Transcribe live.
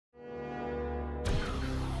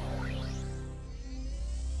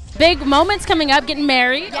big moments coming up, getting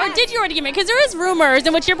married? Yes. Or did you already get married? Because there is rumors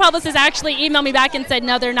in which your publicist actually emailed me back and said,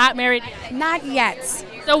 no, they're not married. Not yet.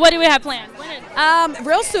 So what do we have planned?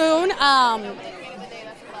 Real soon.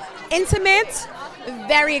 Intimate,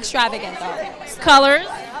 very extravagant though. Colors?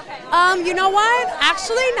 You know what?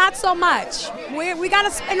 Actually, not so much. We got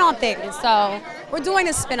to spin on things, so we're doing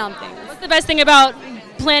a spin on things. What's the best thing about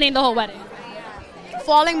planning the whole wedding?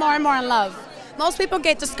 Falling more and more in love. Most people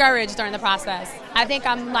get discouraged during the process. I think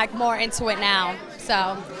I'm like more into it now.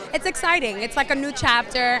 So it's exciting. It's like a new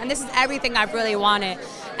chapter, and this is everything I've really wanted.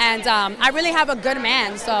 And I really have a good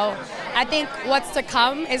man, so I think what's to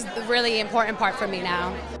come is the really important part for me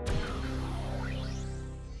now.